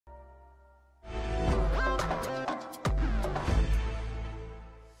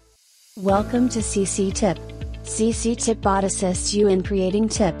Welcome to CCTIP. CCTIP bot assists you in creating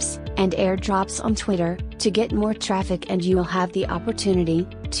tips and airdrops on Twitter to get more traffic, and you will have the opportunity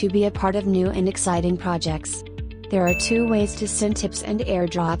to be a part of new and exciting projects. There are two ways to send tips and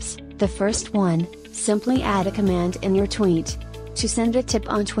airdrops. The first one, simply add a command in your tweet. To send a tip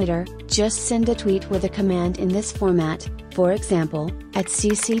on Twitter, just send a tweet with a command in this format. For example, at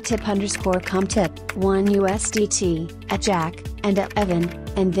CCTIP_com tip 1 USDT, at Jack, and at Evan,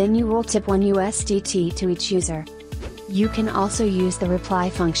 and then you will tip 1 USDT to each user. You can also use the reply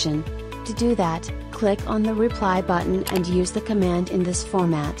function. To do that, click on the reply button and use the command in this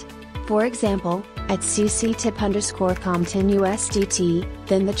format. For example, at CCTIP_com 10 USDT,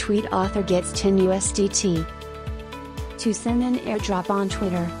 then the tweet author gets 10 USDT. To send an airdrop on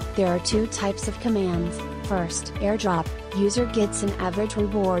Twitter, there are two types of commands. First, airdrop, user gets an average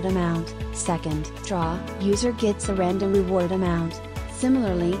reward amount. Second, draw, user gets a random reward amount.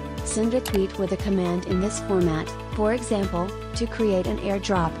 Similarly, send a tweet with a command in this format. For example, to create an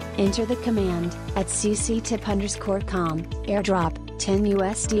airdrop, enter the command, at CCTIP_com, airdrop, 10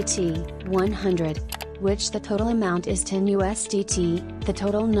 USDT, 100. Which the total amount is 10 USDT, the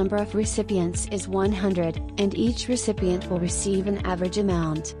total number of recipients is 100, and each recipient will receive an average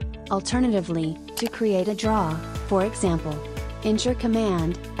amount. Alternatively, to create a draw, for example, enter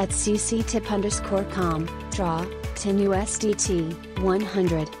command, at CCTIP_com, draw, 10 USDT,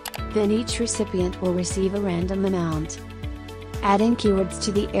 100. Then each recipient will receive a random amount. Adding keywords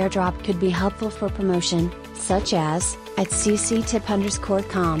to the airdrop could be helpful for promotion, such as, at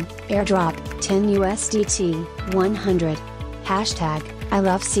CCTIP_com, airdrop, 10 USDT, 100. Hashtag, I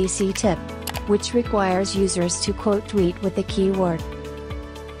love CCTIP, which requires users to quote tweet with the keyword.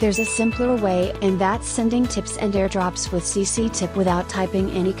 There's a simpler way, and that's sending tips and airdrops with CCTIP without typing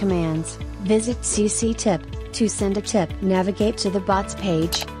any commands. Visit CCTIP to send a tip. Navigate to the bots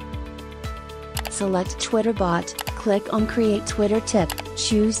page. Select Twitter bot, click on Create Twitter Tip,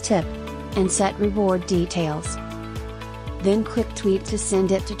 choose Tip, and set reward details. Then click Tweet to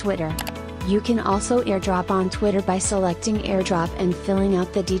send it to Twitter. You can also airdrop on Twitter by selecting Airdrop and filling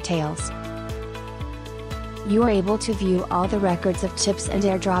out the details. You are able to view all the records of tips and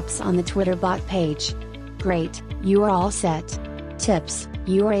airdrops on the Twitter bot page. Great, you are all set. Tips: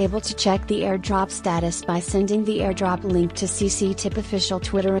 you are able to check the airdrop status by sending the airdrop link to CCTIP official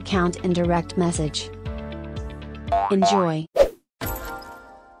Twitter account in direct message. Enjoy!